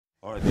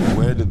All right, then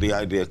where did the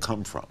idea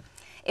come from?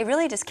 It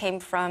really just came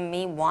from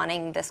me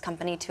wanting this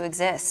company to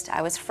exist.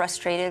 I was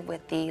frustrated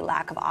with the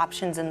lack of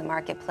options in the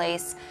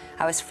marketplace.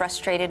 I was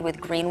frustrated with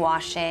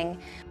greenwashing.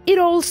 It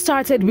all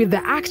started with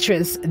the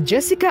actress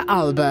Jessica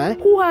Alba,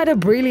 who had a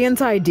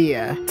brilliant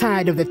idea.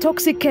 Tired of the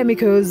toxic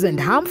chemicals and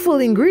harmful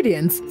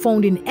ingredients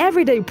found in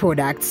everyday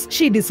products,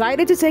 she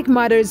decided to take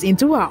matters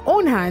into her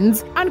own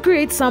hands and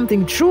create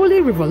something truly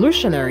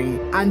revolutionary.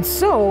 And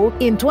so,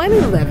 in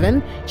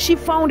 2011, she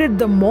founded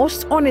the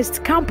most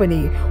honest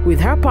company with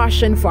her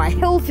passion for a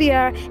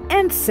healthier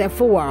and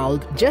safer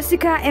world.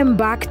 Jessica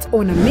embarked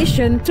on a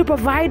mission to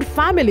provide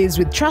families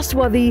with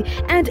trustworthy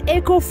and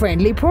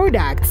eco-friendly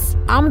products.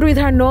 Armed with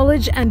her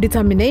knowledge and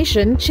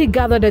determination, she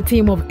gathered a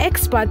team of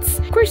experts,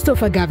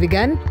 Christopher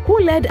Gavigan, who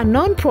led a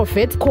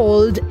non-profit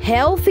called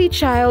Healthy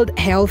Child,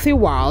 Healthy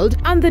World,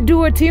 and the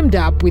duo teamed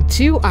up with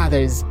two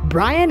others,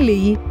 Brian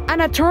Lee,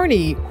 an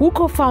attorney who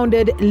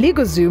co-founded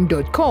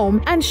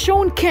LegalZoom.com, and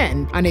Sean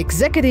Ken, an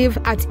executive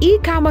at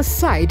e-commerce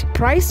site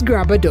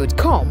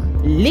PriceGrabber.com.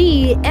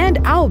 Lee and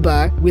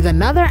Alba, with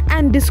another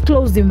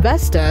undisclosed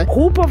investor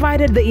who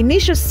provided the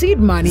initial seed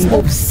money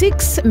of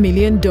 $6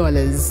 million.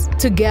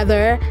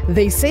 Together,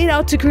 they set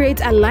out to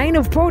create a line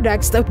of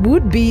products that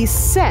would be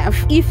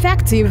safe,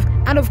 effective,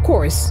 and of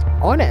course,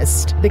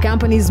 honest. The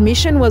company's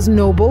mission was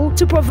noble: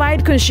 to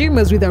provide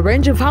consumers with a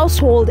range of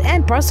household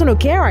and personal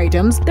care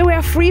items that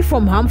were free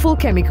from harmful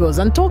chemicals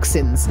and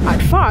toxins.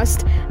 At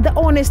first, the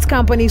Honest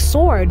Company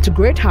soared to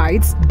great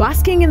heights,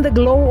 basking in the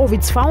glow of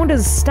its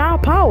founder's star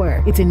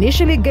power. It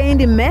initially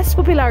gained immense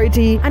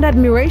popularity and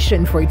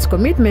admiration for its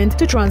commitment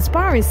to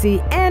transparency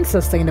and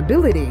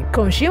sustainability.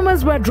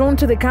 Consumers were drawn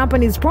to the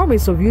company's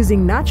promise of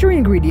using natural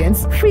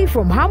ingredients free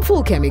from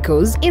harmful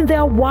chemicals in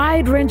their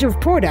wide range of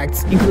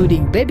products,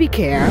 including baby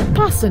care,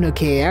 personal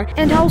care,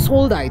 and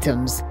household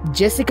items.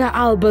 Jessica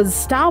Alba's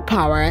star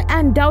power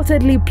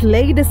undoubtedly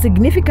played a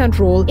significant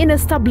role in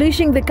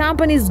establishing the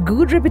company's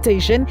good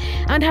reputation,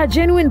 and her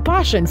genuine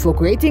passion for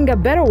creating a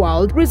better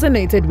world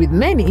resonated with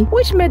many,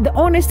 which made the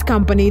Honest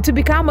Company to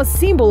become a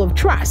symbol of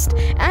trust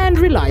and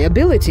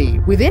reliability.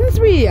 Within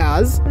 3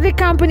 years, the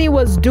company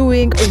was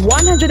doing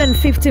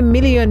 $150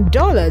 million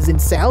in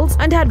sales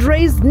and had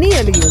raised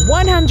nearly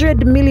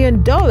 $100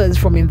 million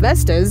from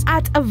investors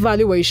at a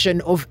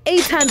valuation of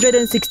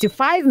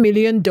 $865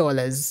 million.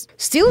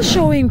 Still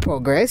showing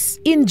progress,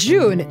 in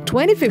June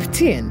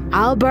 2015,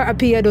 Alba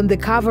appeared on the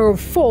cover of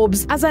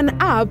Forbes as an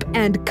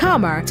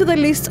up-and-comer to the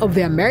list of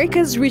the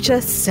America's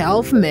richest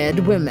self-made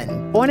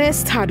women.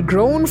 Honest had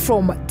grown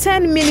from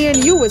 $10 million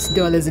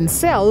in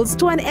sales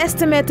to an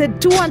estimated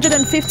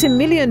 $250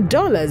 million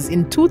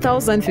in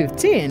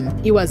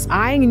 2015. It was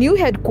eyeing new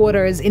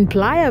headquarters in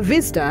Playa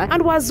Vista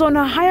and was on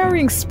a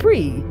hiring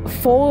spree.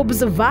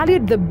 Forbes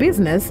valued the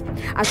business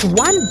at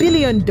 $1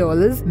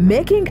 billion,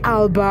 making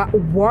Alba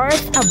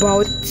worth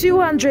about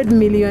 $200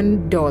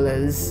 million.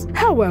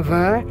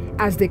 However,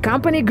 as the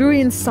company grew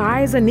in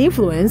size and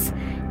influence,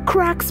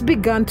 cracks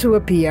began to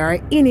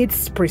appear in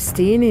its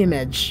pristine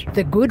image.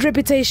 The good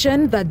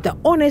reputation that the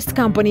Honest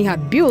Company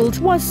had built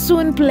was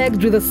soon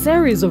plagued with a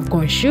series of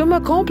consumer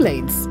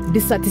complaints.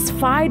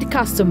 Dissatisfied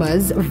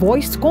customers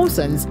voiced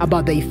concerns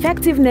about the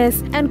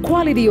effectiveness and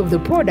quality of the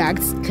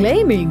products,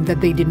 claiming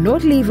that they did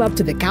not live up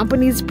to the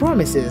company's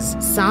promises.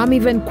 Some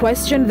even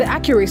questioned the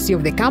accuracy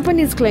of the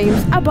company's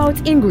claims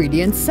about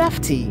ingredient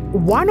safety.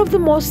 One of the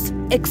most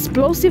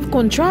explosive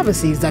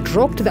controversies that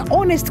rocked the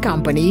Honest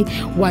Company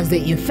was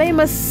the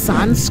infamous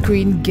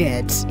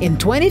Sunscreen-gate. In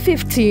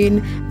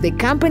 2015, the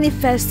company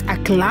faced a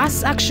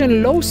class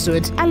action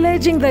lawsuit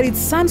alleging that its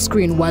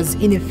sunscreen was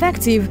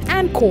ineffective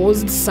and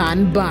caused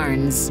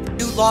sunburns.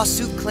 New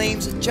lawsuit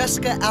claims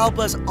Jessica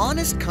Alba's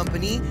Honest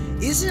Company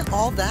isn't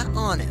all that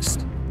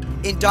honest.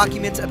 In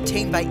documents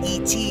obtained by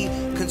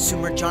ET,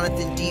 consumer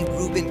Jonathan D.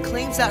 Rubin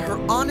claims that her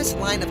Honest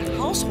line of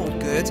household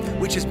goods,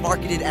 which is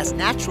marketed as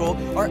natural,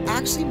 are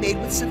actually made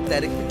with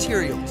synthetic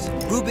materials.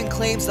 Rubin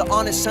claims the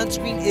Honest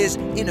sunscreen is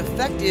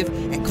ineffective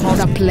and calls...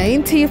 The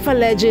plaintiff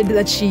alleged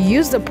that she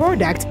used the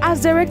product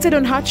as directed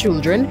on her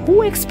children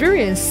who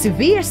experienced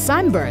severe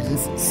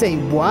sunburns. Say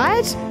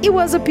what? It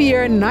was a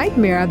PR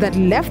nightmare that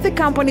left the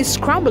company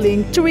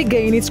scrambling to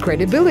regain its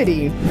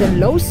credibility. The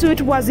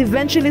lawsuit was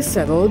eventually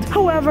settled.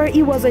 However,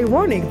 it was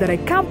ironic that a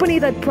company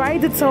that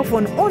prides itself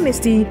on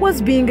honesty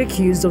was being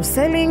accused of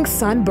selling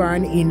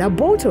sunburn in a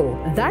bottle.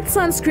 That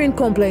sunscreen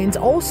complaint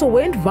also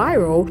went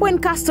viral when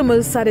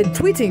customers started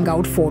tweeting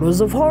out photos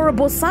of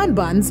horrible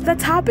sunburns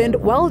that happened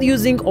while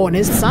using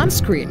Honest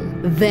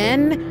sunscreen.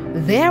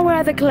 Then there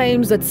were the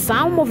claims that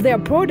some of their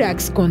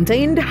products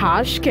contained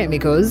harsh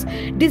chemicals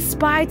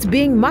despite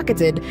being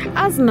marketed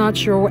as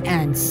natural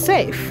and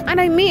safe. And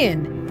I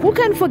mean, who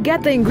can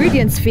forget the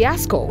ingredients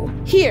fiasco?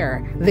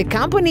 Here, the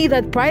company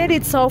that prided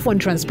itself on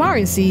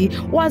transparency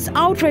was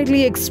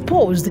outrightly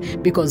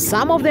exposed because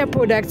some of their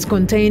products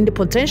contained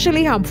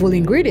potentially harmful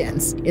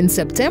ingredients. In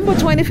September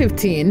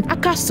 2015, a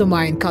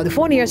customer in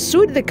California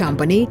sued the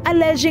company,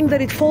 alleging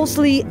that it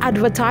falsely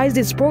advertised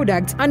its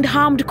products and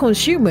harmed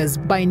consumers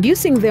by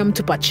inducing them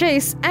to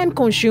purchase and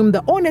consume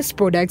the honest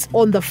products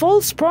on the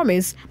false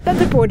promise that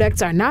the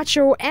products are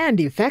natural and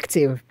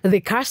effective.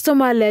 The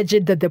customer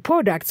alleged that the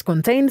products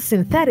contained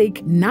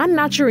synthetic,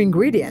 non-natural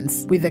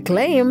ingredients, with the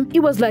claim it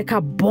was like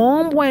a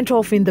bomb went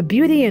off in the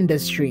beauty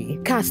industry.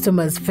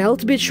 Customers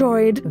felt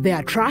betrayed,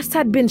 their trust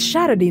had been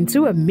shattered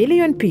into a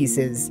million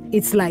pieces.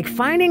 It's like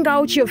finding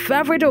out your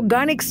favorite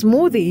organic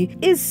smoothie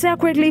is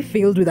secretly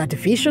filled with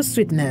artificial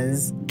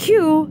sweeteners.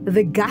 Cue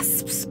the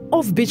gasps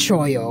of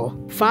betrayal.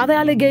 Further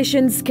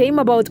allegations came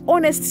about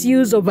Honest's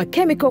use of a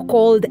chemical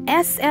called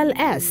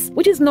SLS,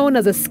 which is known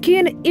as a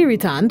skin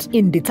irritant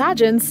in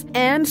detergents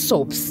and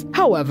soaps.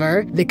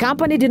 However, the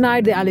company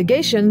denied the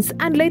allegations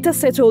and later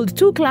settled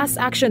 2 class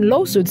action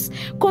lawsuits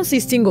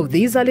consisting of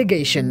these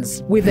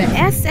allegations. With the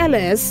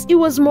SLS, it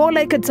was more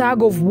like a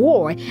tug of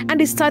war, and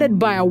it started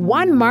by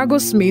one Margot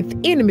Smith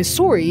in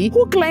Missouri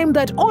who claimed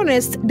that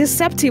Honest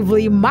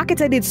deceptively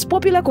marketed its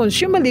popular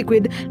consumer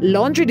liquid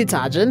laundry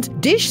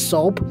detergent, dish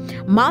soap,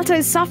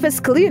 multi-surface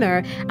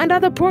cleaner, and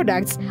other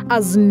products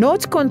as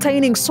not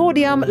containing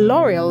sodium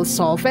lauryl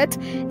sulfate,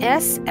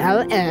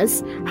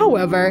 SLS.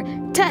 However,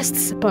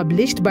 tests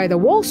published by the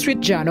Wall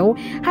Street Journal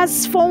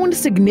has found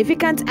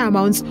significant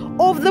amounts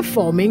of the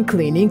foaming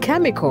cleaning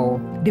chemical.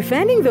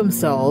 Defending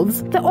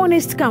themselves, the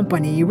Honest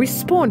company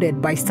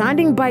responded by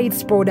standing by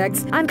its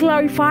products and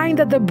clarifying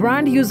that the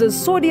brand uses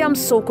sodium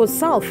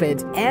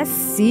sulfosulfate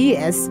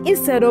 (SCS)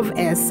 instead of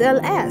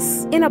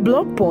SLS. In a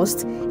blog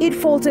post, it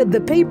faulted the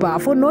paper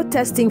for not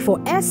testing for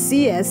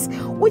SCS,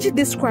 which it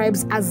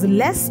describes as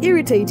less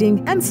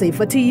irritating and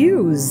safer to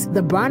use.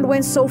 The brand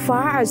went so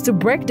far as to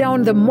break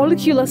down the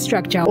molecular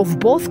structure of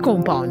both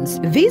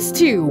compounds. These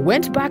two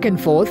went back and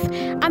forth,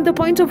 and the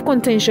point of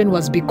contention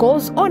was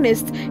because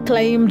Honest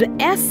claimed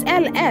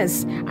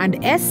SLS and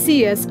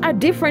SCS are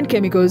different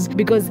chemicals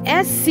because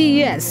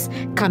SCS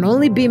can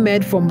only be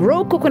made from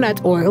raw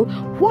coconut oil,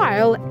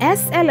 while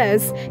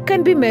SLS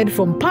can be made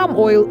from palm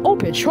oil or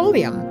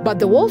petroleum. But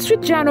the Wall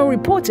Street Journal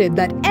reported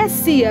that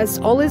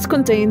SCS always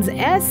contains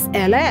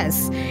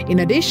SLS in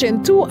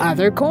addition to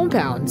other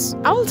compounds.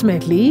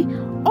 Ultimately,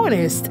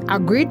 Honest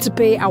agreed to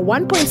pay a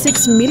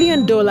 $1.6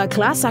 million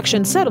class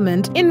action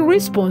settlement in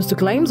response to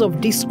claims of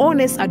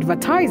dishonest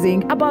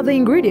advertising about the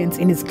ingredients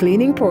in its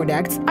cleaning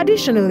products.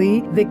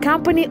 Additionally, the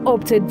company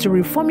opted to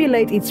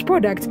reformulate its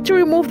product to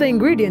remove the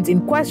ingredients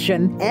in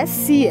question,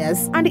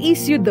 SCS, and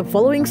issued the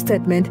following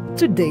statement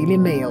to Daily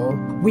Mail.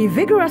 We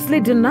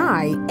vigorously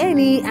deny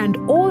any and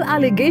all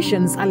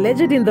allegations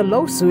alleged in the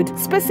lawsuit,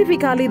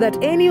 specifically that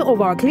any of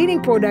our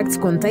cleaning products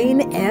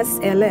contain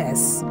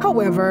SLS.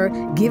 However,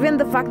 given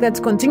the fact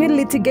that continued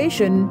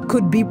litigation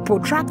could be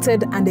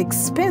protracted and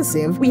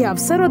expensive, we have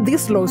settled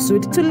this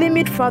lawsuit to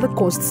limit further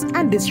costs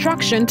and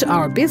distraction to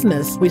our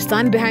business. We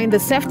stand behind the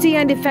safety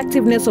and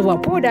effectiveness of our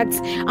products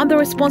and the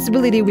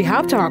responsibility we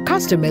have to our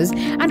customers,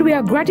 and we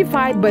are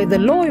gratified by the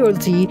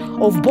loyalty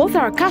of both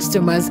our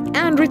customers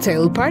and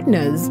retail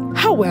partners.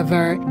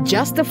 However,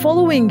 just the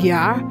following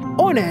year,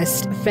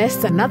 Honest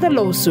faced another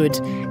lawsuit,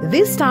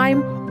 this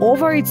time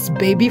over its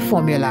baby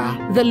formula.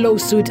 The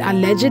lawsuit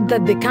alleged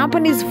that the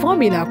company's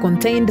formula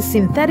contained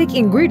synthetic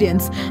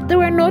ingredients that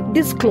were not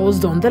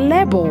disclosed on the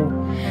label.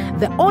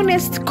 The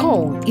Honest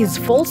Co. is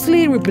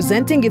falsely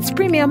representing its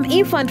premium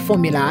infant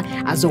formula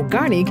as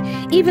organic,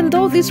 even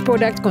though this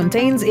product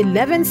contains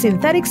 11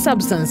 synthetic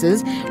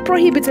substances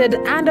prohibited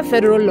under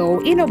federal law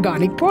in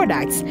organic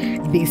products.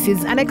 This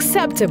is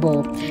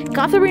unacceptable.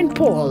 Catherine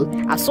Paul,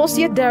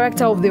 Associate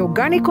Director of the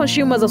Organic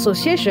Consumers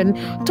Association,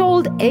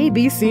 told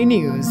ABC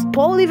News.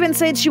 Paul even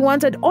said she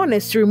wanted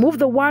Honest to remove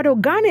the word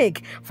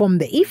organic from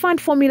the infant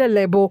formula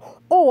label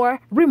or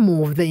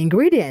remove the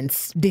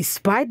ingredients.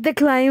 Despite the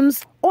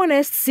claims,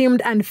 Honest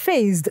seemed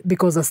unfazed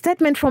because a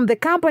statement from the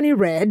company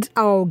read,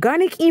 "Our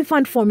organic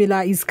infant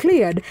formula is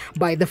cleared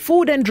by the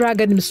Food and Drug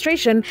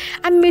Administration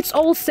and meets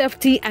all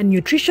safety and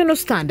nutritional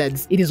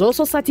standards. It is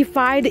also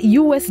certified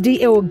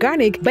USDA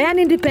organic by an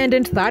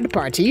independent third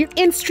party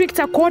in strict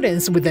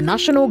accordance with the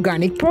National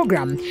Organic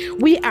Program.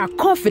 We are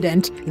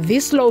confident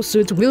this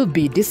lawsuit will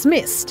be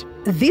dismissed."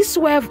 This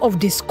wave of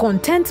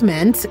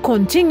discontentment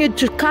continued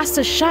to cast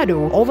a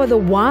shadow over the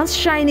once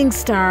shining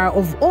star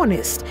of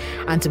Honest,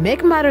 and to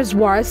make matters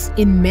worse,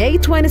 in May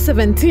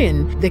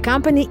 2017, the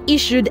company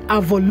issued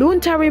a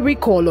voluntary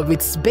recall of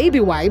its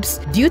baby wipes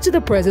due to the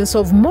presence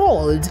of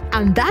mold,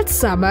 and that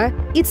summer,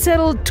 it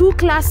settled 2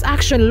 class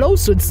action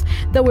lawsuits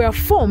that were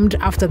formed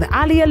after the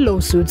earlier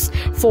lawsuits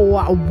for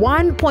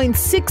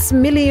 $1.6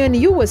 million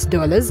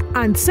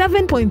and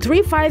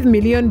 $7.35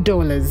 million.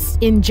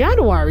 In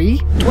January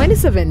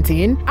 2017,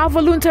 a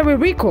voluntary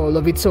recall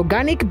of its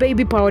organic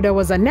baby powder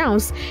was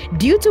announced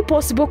due to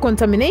possible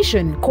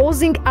contamination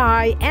causing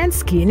eye and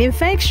skin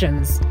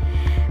infections.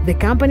 The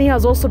company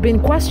has also been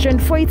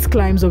questioned for its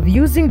claims of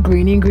using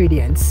green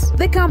ingredients.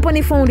 The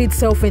company found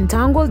itself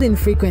entangled in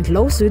frequent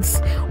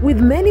lawsuits, with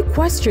many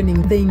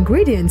questioning the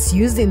ingredients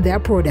used in their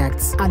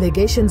products.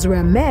 Allegations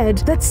were made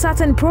that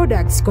certain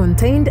products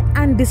contained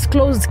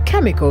undisclosed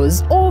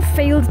chemicals or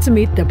failed to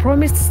meet the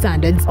promised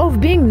standards of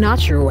being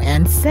natural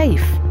and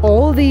safe.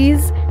 All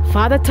these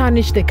further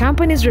tarnished the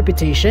company's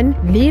reputation,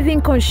 leaving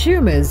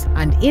consumers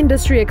and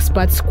industry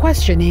experts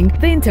questioning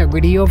the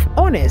integrity of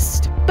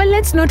Honest. But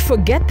let's not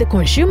forget the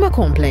consumer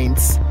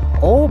complaints.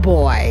 Oh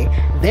boy,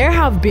 there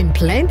have been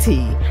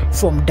plenty.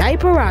 From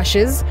diaper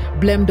rashes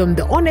blamed on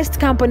the Honest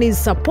company's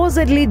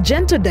supposedly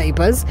gentle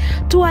diapers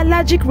to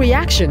allergic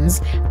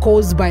reactions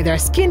caused by their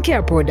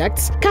skincare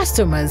products,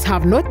 customers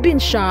have not been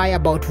shy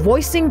about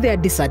voicing their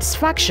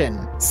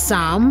dissatisfaction.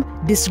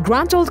 Some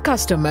disgruntled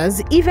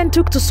customers even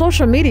took to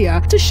social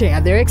media to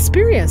share their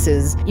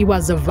experiences. It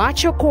was a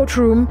virtual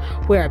courtroom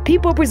where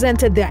people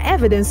presented their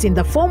evidence in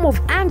the form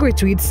of angry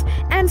tweets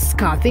and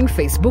scathing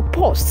Facebook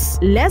posts.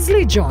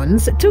 Leslie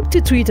Jones took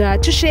to Twitter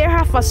to share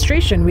her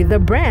frustration with the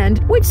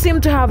brand, which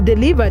seemed to have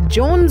delivered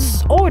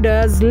Jones'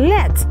 orders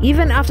late,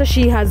 even after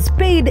she has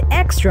paid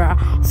extra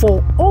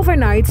for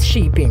overnight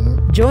shipping.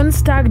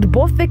 Jones tagged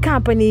both the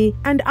company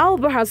and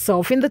Alba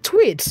herself in the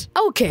tweet.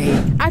 Okay,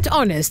 at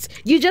Honest,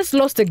 you just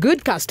lost a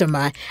good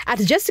customer. At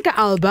Jessica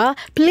Alba,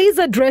 please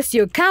address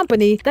your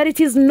company that it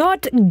is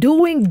not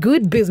doing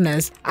good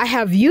business. I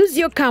have used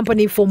your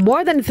company for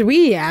more than 3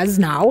 years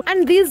now,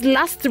 and these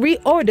last 3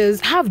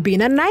 orders have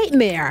been a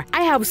nightmare.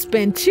 I have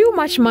spent too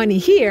much money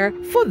here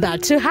for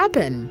that to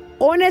happen.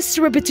 Honest's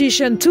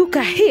reputation took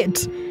a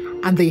hit,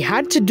 and they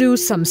had to do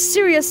some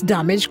serious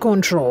damage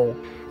control.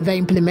 They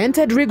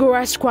implemented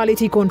rigorous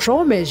quality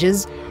control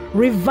measures,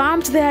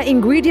 revamped their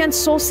ingredient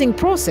sourcing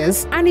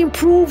process, and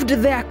improved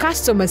their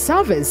customer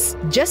service.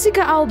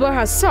 Jessica Alba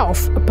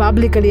herself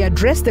publicly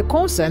addressed the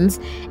concerns,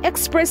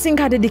 expressing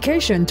her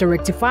dedication to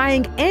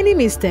rectifying any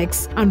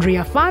mistakes and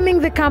reaffirming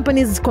the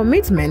company's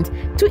commitment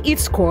to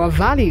its core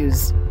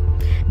values.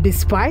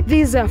 Despite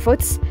these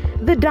efforts,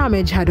 the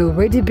damage had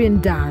already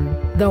been done.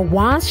 The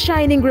once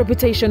shining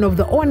reputation of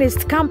the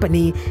Honest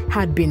company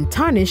had been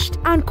tarnished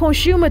and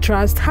consumer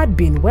trust had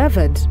been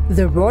weathered.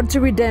 The road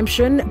to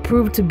redemption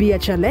proved to be a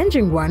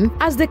challenging one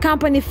as the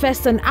company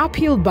faced an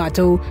uphill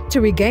battle to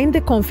regain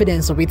the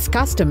confidence of its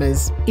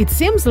customers. It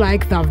seems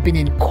like they've been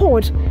in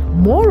court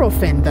more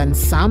often than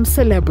some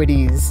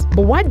celebrities.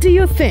 But what do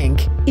you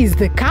think? Is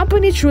the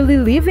company truly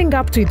living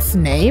up to its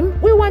name?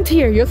 We want to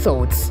hear your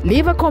thoughts.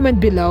 Leave a comment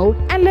below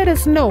and let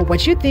us know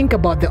what you think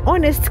about the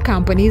Honest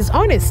company's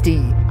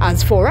honesty.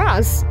 As for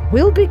us,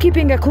 we'll be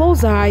keeping a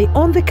close eye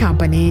on the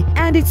company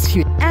and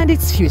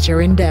its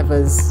future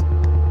endeavors.